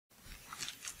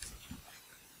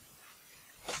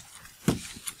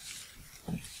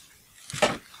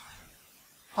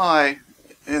Hi,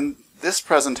 in this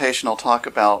presentation I'll talk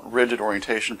about rigid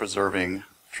orientation preserving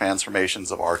transformations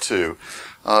of R2.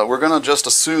 We're going to just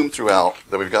assume throughout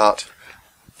that we've got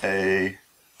a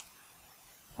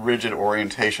rigid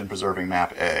orientation preserving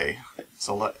map A.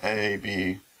 So let A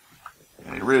be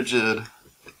a rigid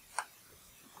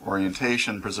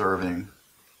orientation preserving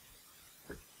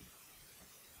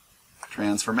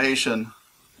transformation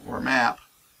or map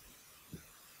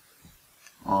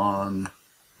on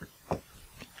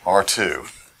R2.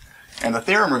 And the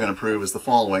theorem we're going to prove is the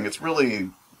following. It's really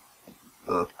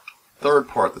the third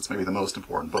part that's maybe the most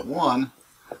important. But one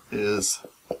is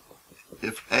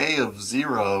if A of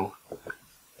 0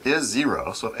 is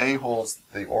 0, so if A holds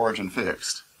the origin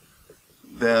fixed,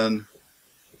 then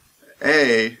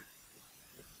A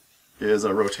is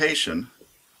a rotation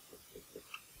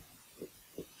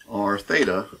R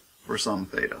theta for some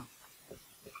theta.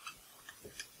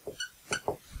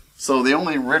 So the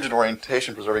only rigid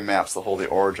orientation preserving maps that hold the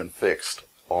origin fixed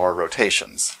are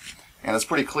rotations. And it's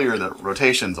pretty clear that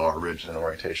rotations are rigid and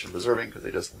orientation preserving because they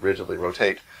just rigidly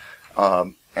rotate.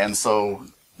 And so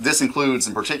this includes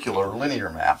in particular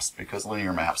linear maps because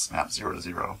linear maps map 0 to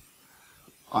 0.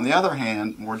 On the other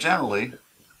hand, more generally,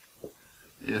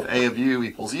 if A of u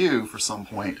equals u for some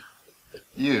point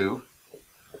u,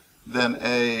 then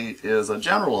A is a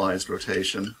generalized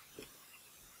rotation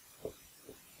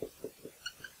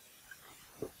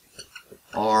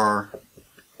R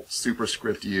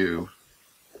superscript u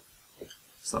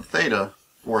sub theta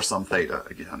for some theta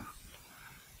again.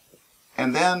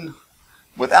 And then,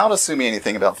 without assuming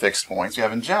anything about fixed points, we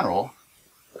have in general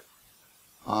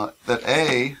that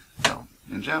A,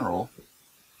 in general,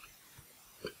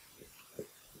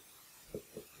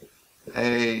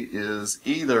 A is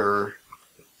either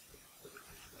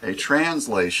a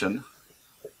translation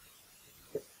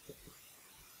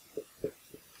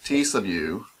T sub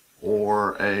u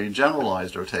or a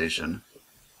generalized rotation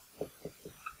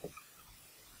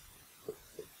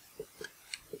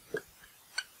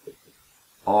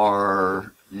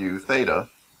R u theta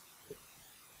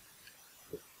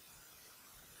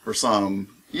for some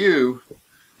u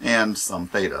and some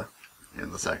theta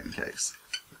in the second case.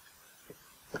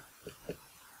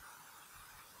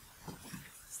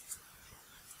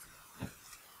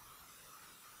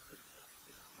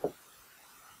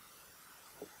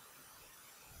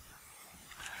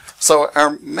 So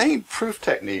our main proof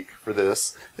technique for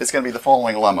this is going to be the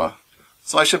following lemma.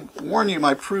 So I should warn you,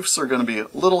 my proofs are going to be a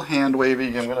little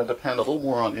hand-wavy. I'm going to depend a little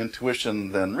more on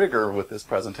intuition than rigor with this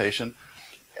presentation.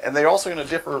 And they're also going to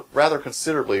differ rather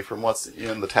considerably from what's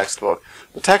in the textbook.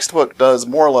 The textbook does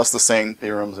more or less the same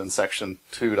theorems in section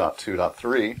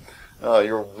 2.2.3.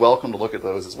 You're welcome to look at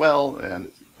those as well,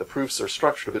 and the proofs are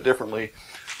structured a bit differently.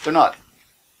 They're not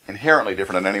inherently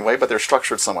different in any way, but they're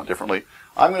structured somewhat differently.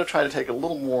 I'm going to try to take a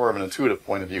little more of an intuitive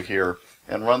point of view here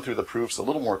and run through the proofs a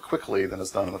little more quickly than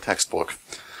is done in the textbook.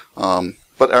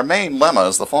 But our main lemma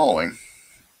is the following.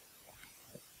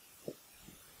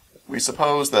 We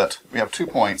suppose that we have 2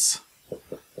 points,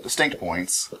 distinct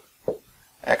points,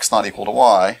 x not equal to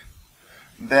y,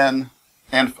 then,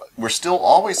 and we're still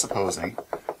always supposing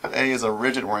that A is a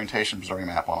rigid orientation preserving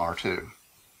map on R2.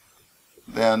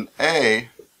 Then A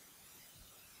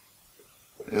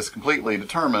is completely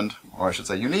determined, or I should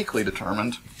say uniquely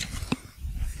determined,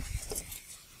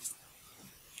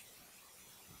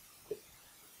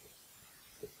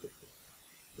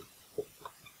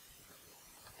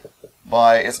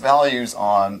 by its values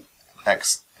on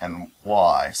x and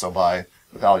y. So by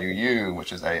the value u,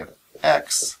 which is A of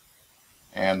x,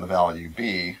 and the value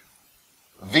b,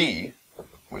 v,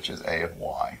 which is A of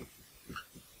y.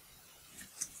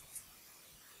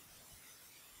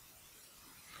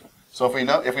 So if we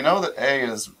know that A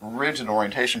is rigid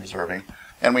orientation preserving,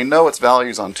 and we know its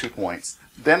values on 2 points,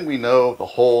 then we know the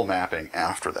whole mapping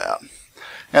after that.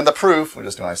 And the proof, we'll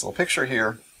just do a nice little picture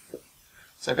here.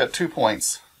 So I've got 2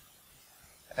 points,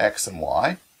 x and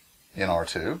y, in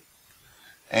R2,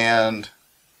 and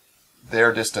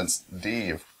their distance d,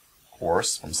 of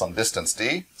course, from some distance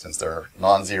d, since they're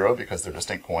non-zero because they're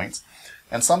distinct points.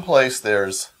 And someplace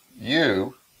there's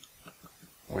u,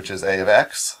 which is A of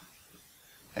x,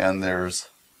 and there's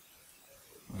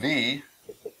v,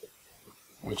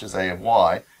 which is A of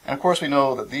y. And of course we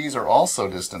know that these are also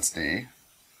distance d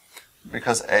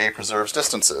because A preserves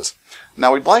distances.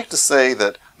 Now we'd like to say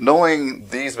that knowing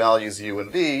these values u and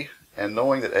v, and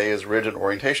knowing that A is rigid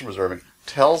orientation preserving,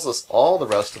 tells us all the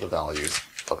rest of the values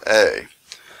of A.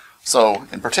 So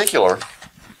in particular,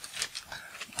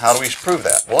 how do we prove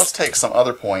that? Well, let's take some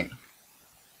other point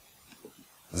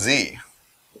z.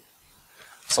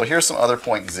 So here's some other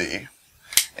point z.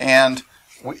 And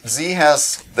Z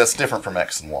has, that's different from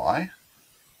X and Y.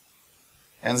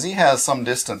 And Z has some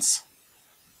distance,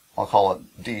 I'll call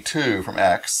it D2 from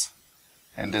X,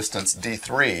 and distance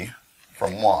D3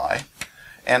 from Y.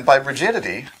 And by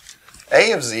rigidity,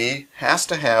 A of Z has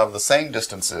to have the same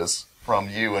distances from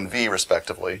U and V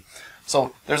respectively.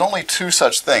 So there's only two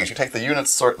such things. You take the unit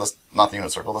circle, not the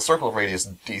unit circle, the circle of radius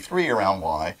D3 around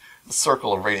Y, the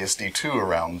circle of radius D2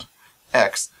 around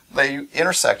X. They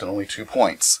intersect at only 2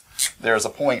 points. There's a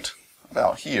point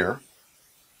about here,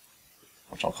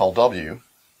 which I'll call W,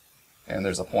 and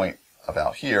there's a point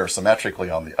about here symmetrically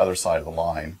on the other side of the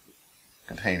line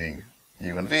containing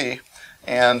U and V.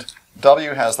 And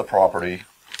W has the property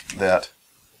that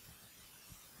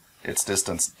its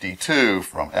distance D2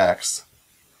 from X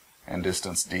and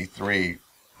distance D3,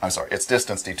 its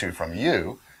distance D2 from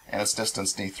U and its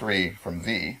distance D3 from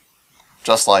V,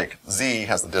 just like Z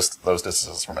has those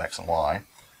distances from X and Y.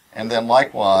 And then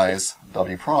likewise,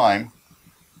 W prime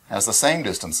has the same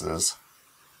distances,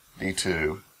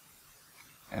 D2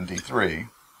 and D3,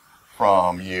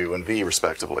 from U and V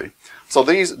respectively. So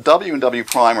these W and W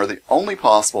prime are the only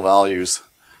possible values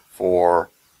for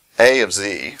A of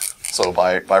Z. So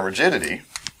by rigidity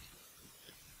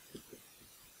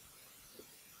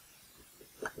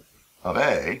of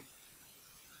A,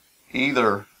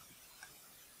 either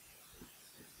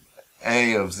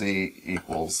A of Z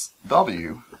equals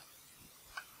W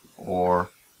or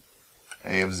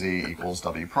A of Z equals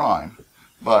W prime.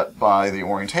 But by the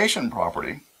orientation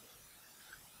property,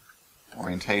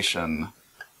 orientation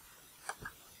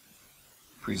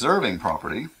preserving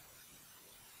property,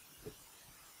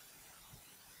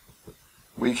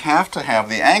 we have to have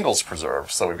the angles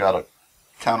preserved. So we've got a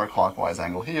counterclockwise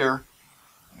angle here,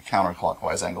 a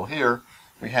counterclockwise angle here.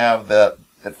 We have that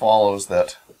it follows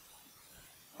that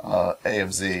A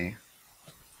of Z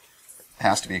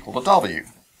has to be equal to W.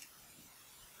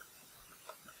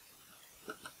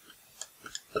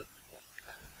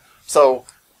 So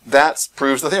that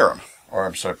proves the theorem, or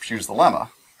I'm sorry, proves the lemma.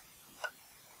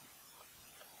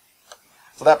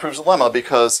 So that proves the lemma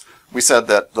because we said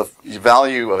that the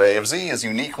value of A of Z is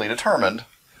uniquely determined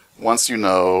once you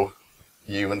know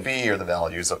U and V are the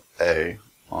values of A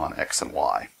on X and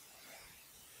Y.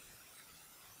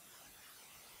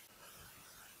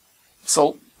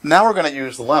 So now we're going to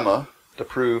use the lemma to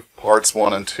prove parts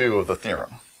 1 and 2 of the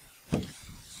theorem.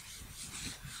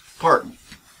 Part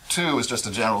 2 is just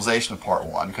a generalization of part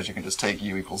 1 because you can just take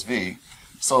U equals V.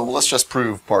 So let's just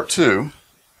prove part 2.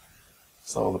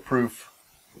 So the proof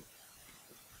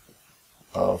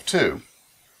of 2.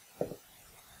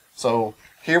 So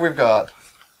here we've got,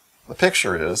 the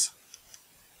picture is,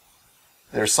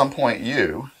 there's some point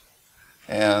U,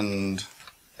 and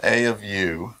A of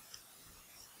U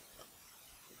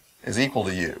is equal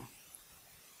to U.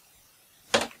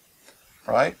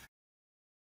 Right?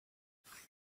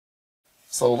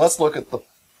 So let's look at the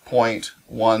point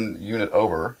 1 unit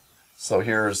over. So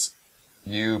here's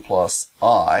U plus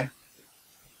I.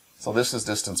 So this is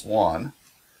distance 1.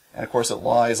 And of course it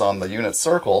lies on the unit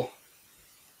circle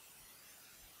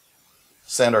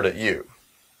centered at U.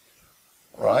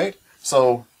 Right?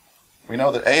 So we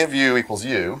know that A of U equals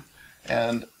U,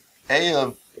 and A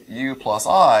of U plus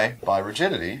I, by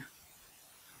rigidity,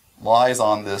 lies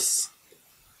on this,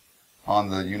 on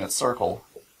the unit circle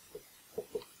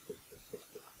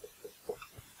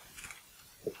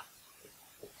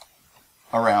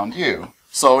around U.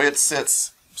 So it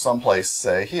sits someplace,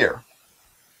 say, here.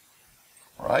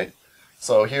 Right?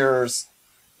 So here's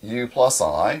U plus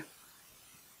I.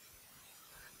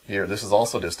 Here, this is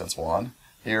also distance 1.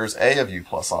 Here's A of U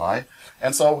plus I.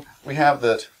 And so we have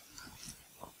that,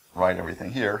 write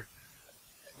everything here.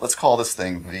 Let's call this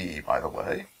thing V, by the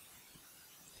way.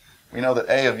 We know that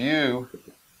A of U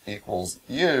equals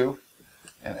U,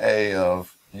 and A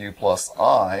of U plus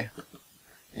I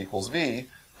equals V.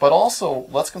 But also,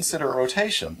 let's consider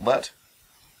rotation. Let's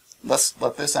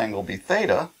let this angle be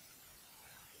theta,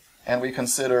 and we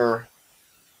consider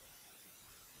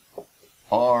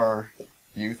R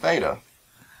U theta.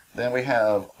 Then we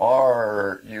have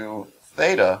R U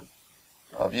theta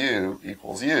of U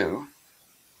equals U,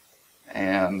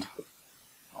 and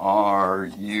R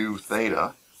U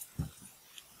theta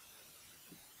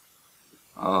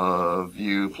of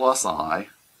U plus I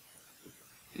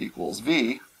equals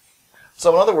V.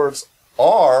 So in other words,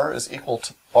 R is equal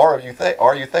to R U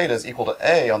theta is equal to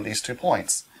A on these 2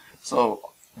 points.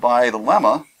 So by the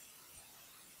lemma,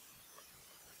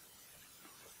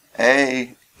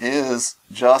 A is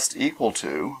just equal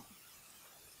to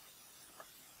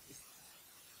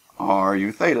R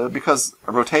U theta because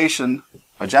a rotation,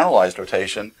 a generalized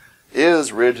rotation,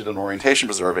 is rigid and orientation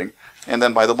preserving, and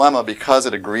then by the lemma, because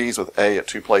it agrees with A at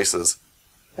 2 places,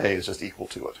 A is just equal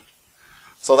to it.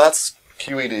 So that's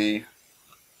QED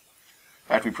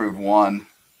after we proved 1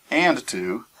 and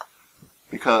 2,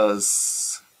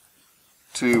 because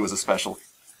 2 is a special,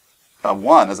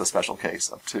 1 is a special case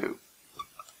of 2.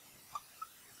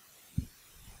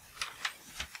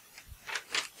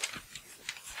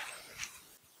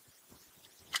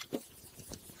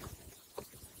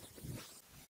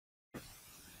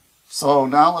 So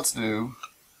now let's do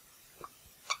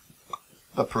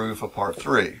the proof of part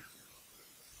 3.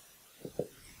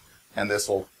 And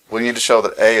we need to show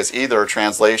that A is either a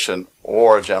translation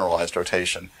or a generalized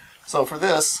rotation. So for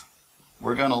this,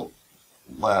 we're going to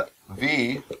let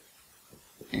V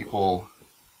equal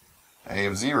A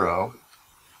of 0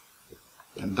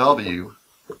 and W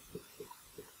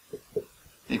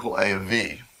equal A of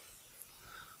V.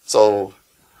 So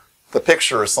the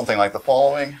picture is something like the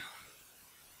following.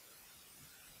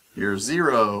 Here's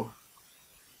 0,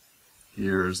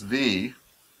 here's V,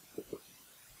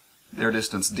 their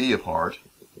distance d apart,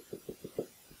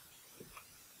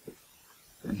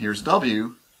 and here's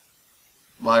W.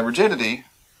 By rigidity,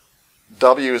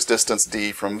 W is distance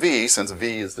d from V, since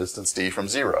V is distance d from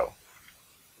 0.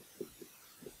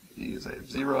 V is A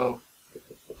of 0,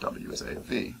 W is A of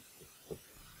V.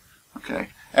 Okay,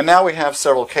 and now we have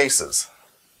several cases.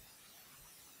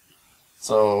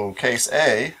 So case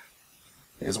A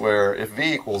is where if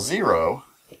V equals 0,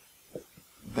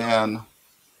 then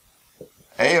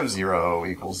A of 0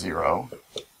 equals 0.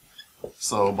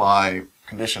 So by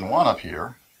condition 1 up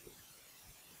here,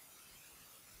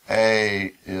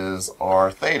 A is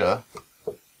R theta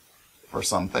for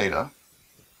some theta.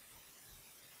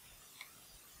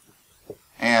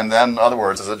 And then, in other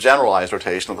words, is a generalized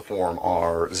rotation of the form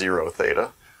R 0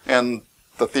 theta. And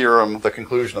the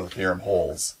conclusion of the theorem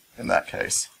holds in that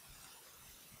case.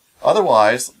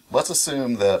 Otherwise, let's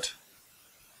assume that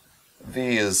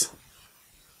V is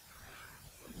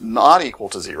not equal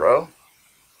to 0.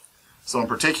 So in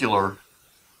particular,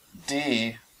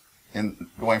 D,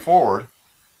 going forward,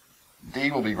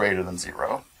 D will be greater than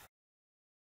 0.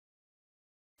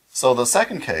 So the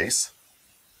second case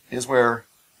is where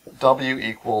W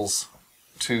equals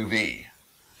 2V.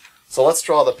 So let's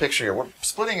draw the picture here. We're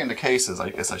splitting into cases,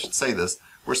 I guess I should say this.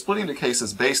 We're splitting into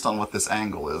cases based on what this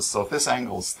angle is. So if this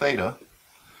angle is theta,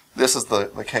 this is the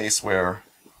case where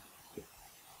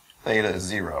theta is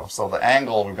 0. So the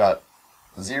angle, we've got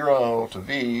 0 to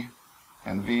V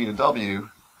and V to W.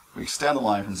 We extend the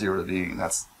line from 0 to V, and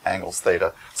that's angles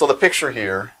theta. So the picture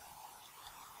here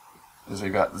is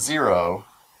we've got 0,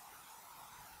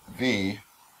 V,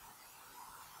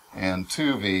 and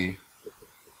 2V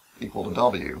equal to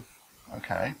W.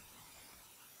 Okay.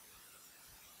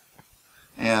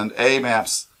 And A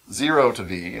maps 0 to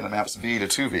V, and it maps V to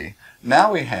 2V.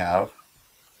 Now we have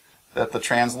that the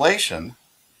translation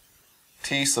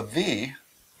T sub V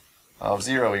of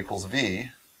 0 equals V,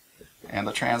 and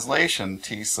the translation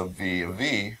T sub V of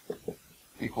V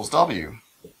equals W.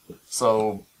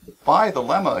 So by the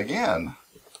lemma again,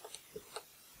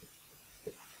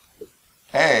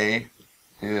 A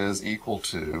is equal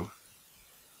to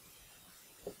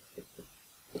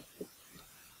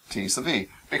T sub V,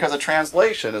 because a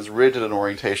translation is rigid and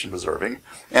orientation preserving,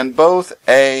 and both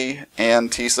A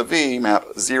and T sub V map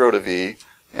 0 to V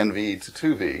and V to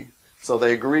 2V. So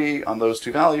they agree on those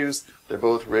two values. They're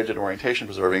both rigid orientation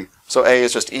preserving, so A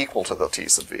is just equal to the T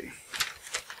sub V.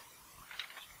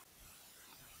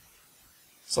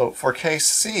 So for case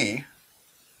C,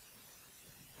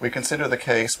 we consider the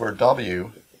case where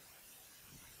W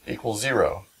equals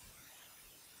 0.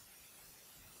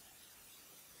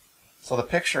 So the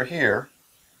picture here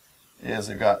is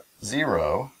we've got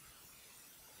 0,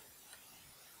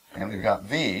 and we've got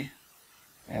V,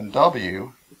 and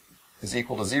W is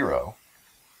equal to 0.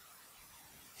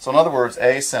 So in other words,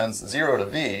 A sends 0 to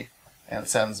V, and it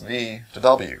sends V to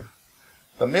W.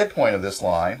 The midpoint of this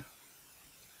line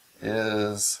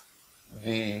is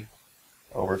V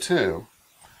over 2.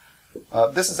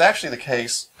 This is actually the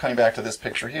case, coming back to this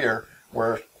picture here,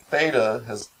 where theta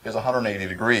is 180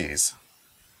 degrees.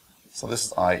 So this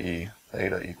is i.e.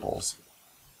 theta equals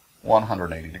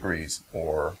 180 degrees,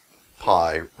 or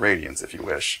pi radians if you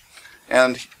wish.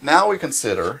 And now we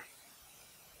consider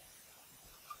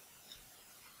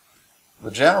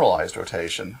the generalized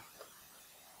rotation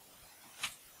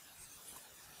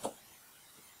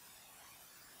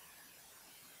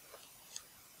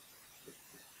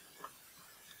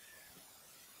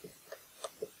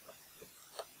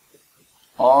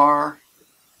R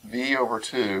V over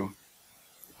 2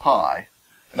 pi.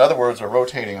 In other words, we're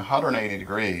rotating 180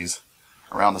 degrees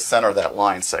around the center of that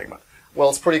line segment. Well,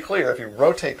 it's pretty clear if you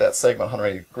rotate that segment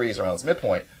 180 degrees around its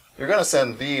midpoint, you're going to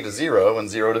send v to 0 and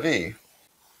 0 to v.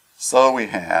 So we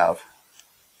have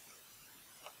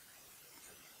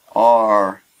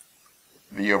r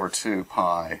v over 2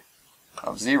 pi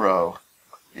of 0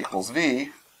 equals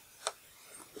v,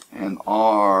 and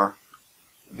r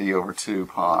v over 2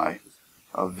 pi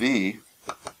of v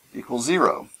equals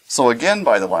 0. So again,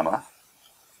 by the lemma,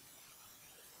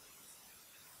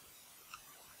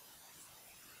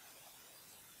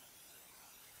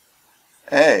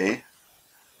 A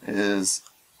is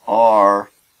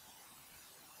r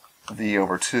v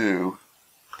over 2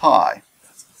 pi.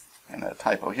 And a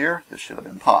typo here, this should have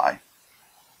been pi.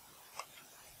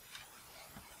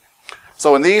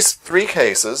 So in these three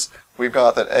cases, we've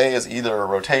got that A is either a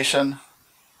rotation,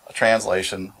 a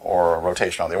translation, or a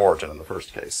rotation on the origin in the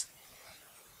first case.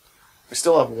 We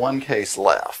still have one case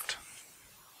left.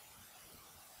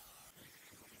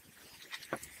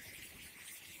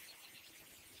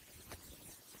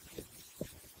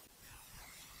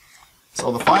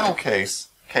 So the final case,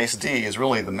 case D, is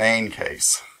really the main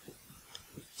case.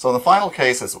 So the final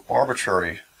case is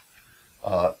arbitrary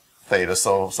theta,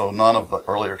 so none of the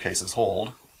earlier cases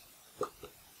hold.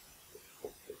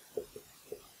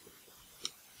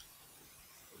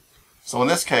 So in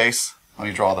this case, let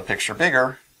me draw the picture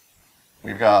bigger.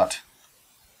 We've got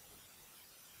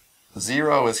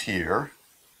 0 is here,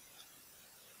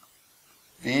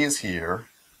 v is here,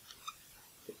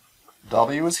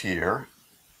 w is here.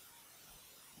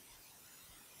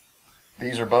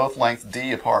 These are both length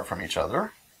d apart from each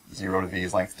other. 0 to v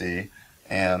is length d,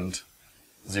 and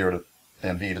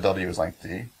v to w is length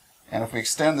d. And if we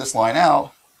extend this line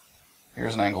out,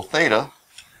 here's an angle theta,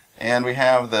 and we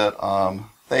have that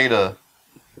theta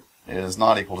is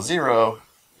not equal to 0,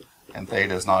 and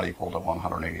theta is not equal to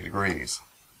 180 degrees.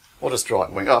 We'll just draw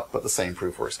it going up, but the same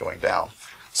proof works going down.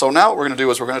 So now what we're going to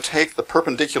do is we're going to take the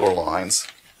perpendicular lines.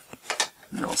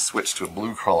 I'll switch to a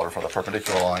blue color for the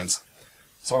perpendicular lines.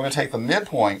 So I'm going to take the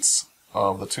midpoints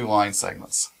of the two line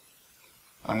segments.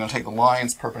 I'm going to take the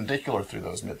lines perpendicular through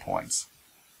those midpoints.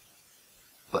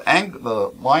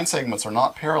 The line segments are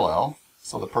not parallel,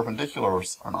 so the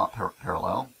perpendiculars are not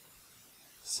parallel.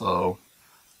 So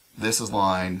this is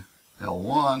line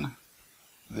L1,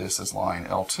 this is line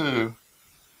L2,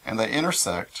 and they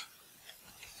intersect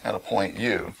at a point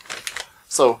U.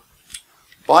 So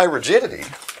by rigidity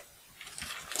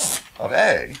of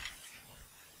A,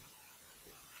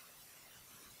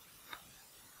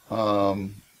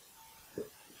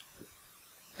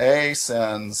 A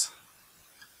sends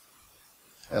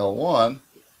L1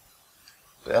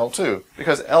 to L2,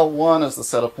 because L1 is the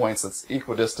set of points that's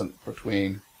equidistant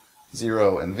between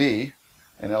 0 and V,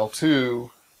 and L2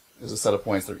 is a set of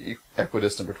points that are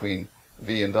equidistant between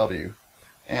V and W.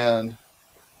 And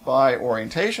by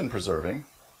orientation preserving,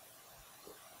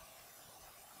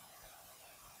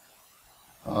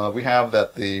 we have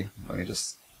that the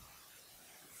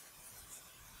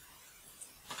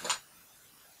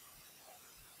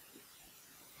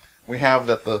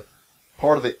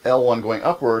part of the L1 going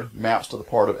upward maps to the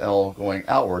part of L going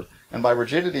outward, and by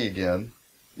rigidity again,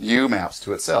 U maps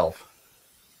to itself.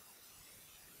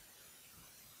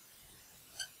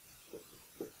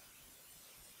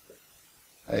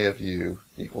 A of U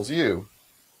equals U.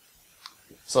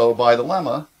 So by the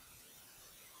lemma,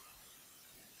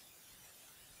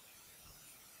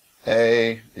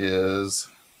 A is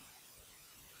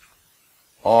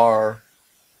R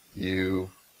U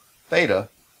theta.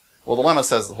 Well, the lemma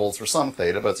says it holds for some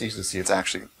theta, but it's easy to see it's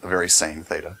actually the very same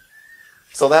theta.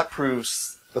 So that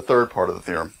proves the third part of the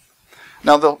theorem.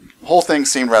 Now, the whole thing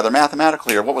seemed rather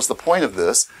mathematically clear. What was the point of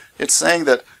this? It's saying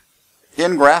that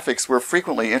in graphics, we're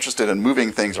frequently interested in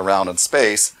moving things around in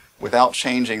space without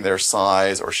changing their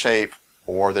size or shape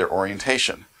or their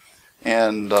orientation.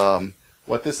 And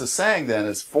what this is saying then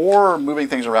is for moving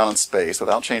things around in space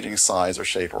without changing size or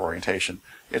shape or orientation,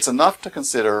 it's enough to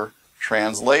consider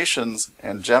translations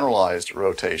and generalized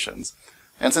rotations.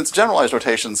 And since generalized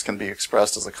rotations can be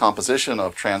expressed as a composition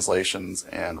of translations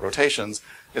and rotations,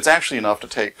 it's actually enough to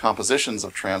take compositions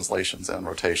of translations and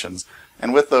rotations,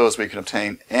 and with those we can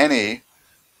obtain any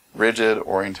rigid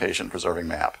orientation preserving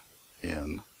map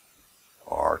in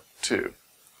R2.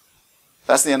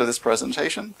 That's the end of this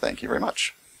presentation. Thank you very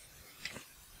much.